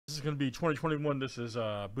is going to be 2021. This is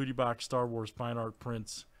Booty Box Star Wars Fine Art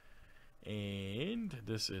Prints. And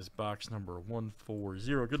this is box number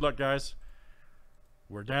 140. Good luck, guys.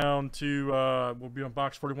 We're down to, we'll be on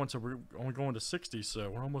box 41, so we're only going to 60,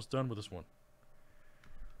 so we're almost done with this one.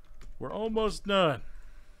 We're almost done.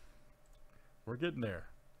 We're getting there.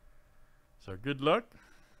 So good luck.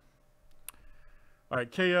 All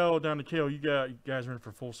right, KL, down to KL. You guys are in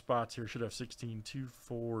for full spots here. Should have 16, 2,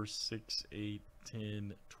 4, 6, 8,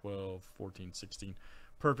 10, 12, 14, 16.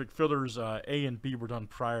 Perfect fillers. A and B were done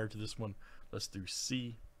prior to this one. Let's do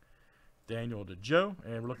C. Daniel to Joe.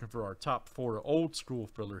 And we're looking for our top 4 old school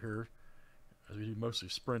filler here, as we do mostly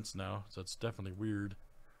sprints now, so it's definitely weird.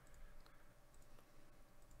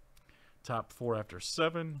 Top 4 after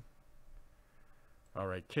 7. All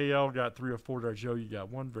right, KL got 3 or 4 there. Joe, you got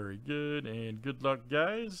 1. Very good. And good luck,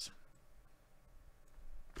 guys.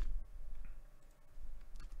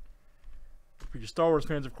 For you Star Wars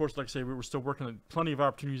fans, of course, like I say, we were still working on plenty of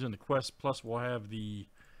opportunities in the quest. Plus, we'll have the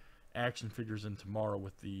action figures in tomorrow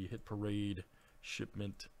with the Hit Parade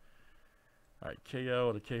shipment. All right,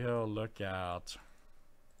 KL to KL, look out.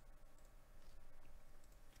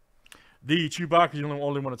 The Chewbacca is the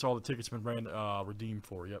only one that's all the tickets been redeemed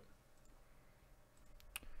for. Yep.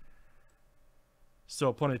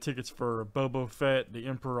 Still plenty of tickets for Boba Fett, the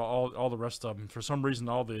Emperor, all the rest of them. For some reason,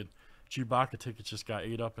 all the Chewbacca tickets just got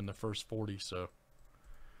ate up in the first 40. So,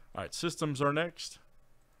 all right, systems are next.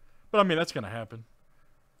 But I mean, that's gonna happen.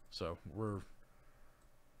 So we're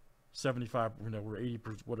 75. You know, we're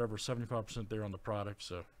 80%, whatever, 75% there on the product.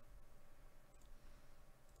 So.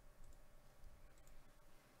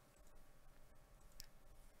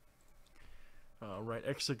 All right,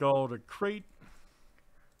 Exegol to crate.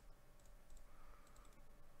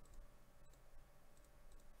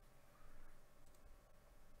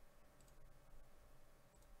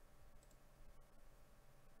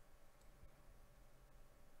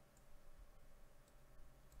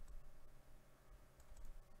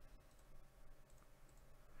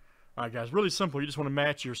 Alright guys, really simple. You just want to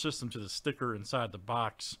match your system to the sticker inside the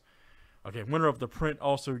box. Okay, winner of the print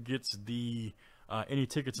also gets the any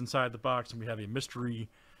tickets inside the box, and we have a mystery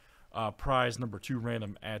prize number 2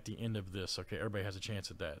 random at the end of this. Okay, everybody has a chance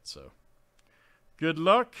at that. So, good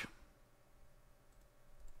luck.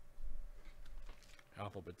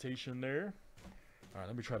 Alphabetation there. Alright,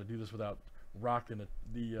 let me try to do this without rocking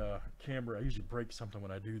the camera. I usually break something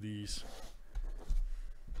when I do these.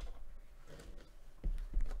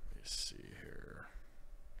 Let's see here.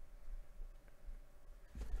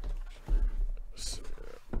 So,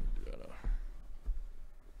 there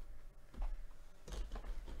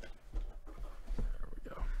we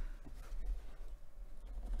go.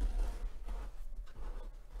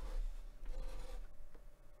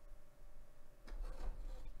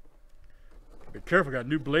 Be careful, got a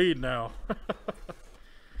new blade now.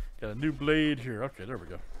 Got a new blade here. Okay, there we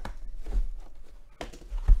go.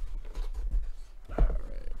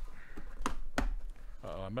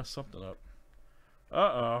 I messed something up.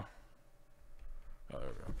 Uh-oh. Oh, there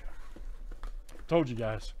we go. Okay. Told you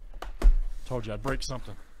guys. Told you I'd break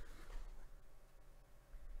something.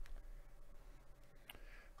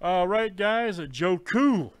 Alright, guys.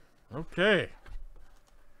 Joku. Okay.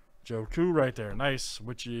 Joku right there. Nice.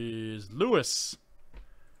 Which is Lewis.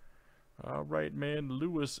 Alright, man.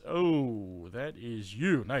 Lewis. Oh, that is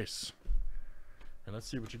you. Nice. And let's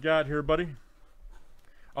see what you got here, buddy.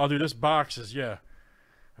 Oh, dude, this box is, yeah.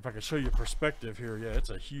 If I could show you perspective here, yeah, it's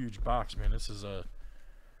a huge box, man. This is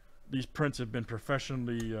these prints have been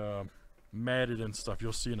professionally matted and stuff.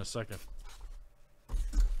 You'll see in a second.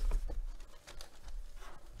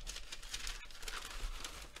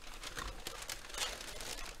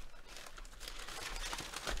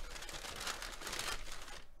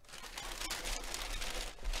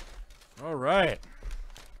 All right.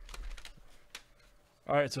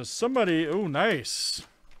 All right, so somebody, oh, nice.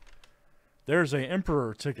 There's a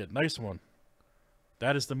Emperor ticket. Nice one.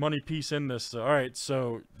 That is the money piece in this. All right,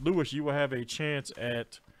 so Lewis, you will have a chance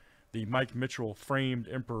at the Mike Mitchell framed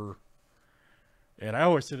Emperor. And I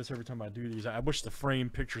always say this every time I do these. I wish the frame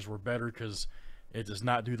pictures were better because it does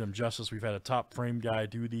not do them justice. We've had a top frame guy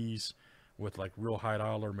do these with like real high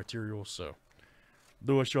dollar materials. So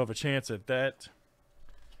Lewis, you'll have a chance at that.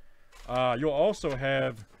 You'll also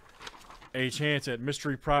have a chance at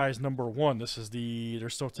mystery prize number 1. This is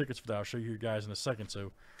there's still tickets for that. I'll show you guys in a second.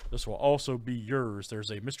 So this will also be yours. There's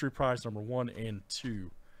a mystery prize number 1 and 2.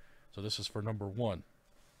 So this is for number 1.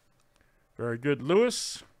 Very good,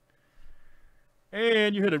 Lewis.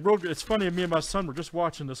 And you hit it real good. It's funny, me and my son were just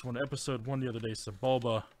watching this one, episode 1 the other day. It's the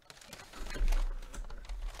Bulba.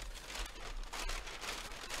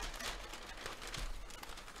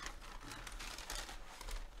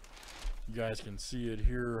 you guys can see it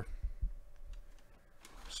here.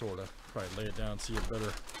 Sort of. Probably lay it down, see it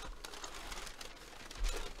better.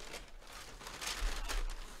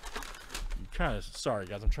 You kind of, sorry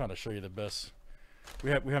guys, I'm trying to show you the best.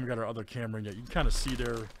 We haven't got our other camera yet. You can kind of see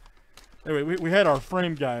there. Anyway, we had our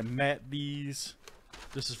frame guy mat these.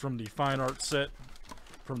 This is from the fine art set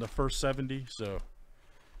from the first 70. So,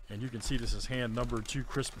 and you can see this is hand numbered.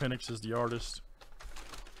 Chris Penix is the artist.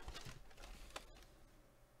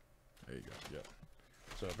 There you go. Yeah.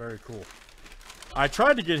 So very cool. I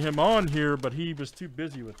tried to get him on here, but he was too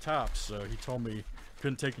busy with Topps, so he told me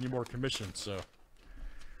couldn't take any more commissions. So,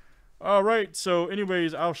 all right. So,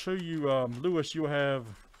 anyways, I'll show you, Lewis. You'll have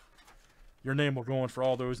your name will go on for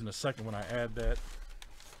all those in a second when I add that.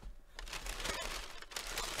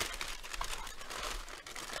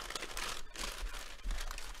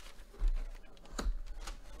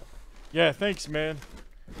 Yeah, thanks, man.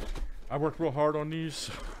 I worked real hard on these.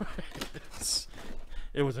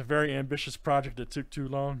 It was a very ambitious project that took too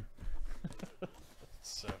long.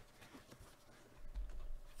 So.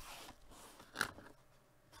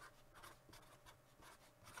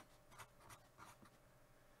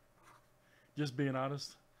 Just being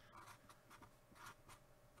honest.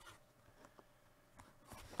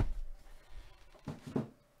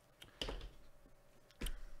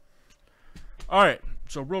 All right.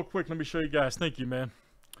 So real quick, let me show you guys. Thank you, man.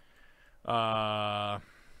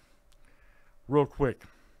 Real quick,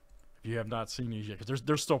 if you have not seen these yet, because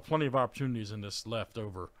there's still plenty of opportunities in this left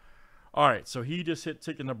over. All right, so he just hit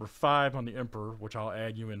ticket number 5 on the Emperor, which I'll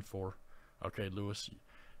add you in for. Okay, Lewis,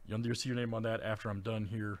 you'll see your name on that after I'm done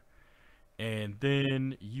here. And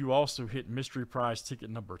then you also hit mystery prize ticket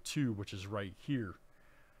number 2, which is right here.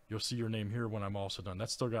 You'll see your name here when I'm also done.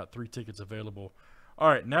 That's still got 3 tickets available. All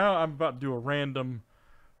right, now I'm about to do a random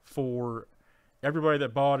for everybody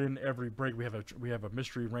that bought in every break. We have a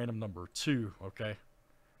mystery random number 2, okay,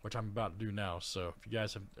 which I'm about to do now. So if you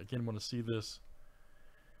guys have, again, want to see this,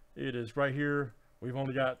 it is right here. We've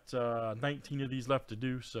only got 19 of these left to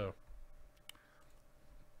do. So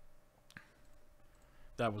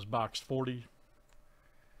that was box 40.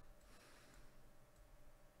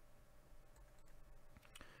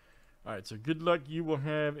 All right, so good luck. You will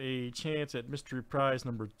have a chance at mystery prize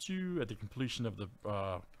number 2 at the completion of the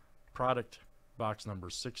product box number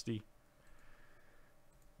 60.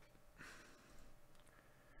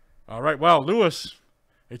 All right, wow, Lewis,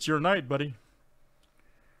 it's your night, buddy.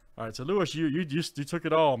 All right, so Lewis, you took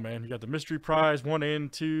it all, man. You got the mystery prize 1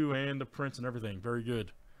 and 2 and the prints and everything. Very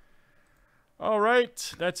good. All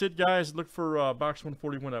right, that's it, guys. Look for box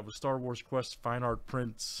 141. That was Star Wars Quest fine art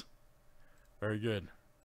prints. Very good.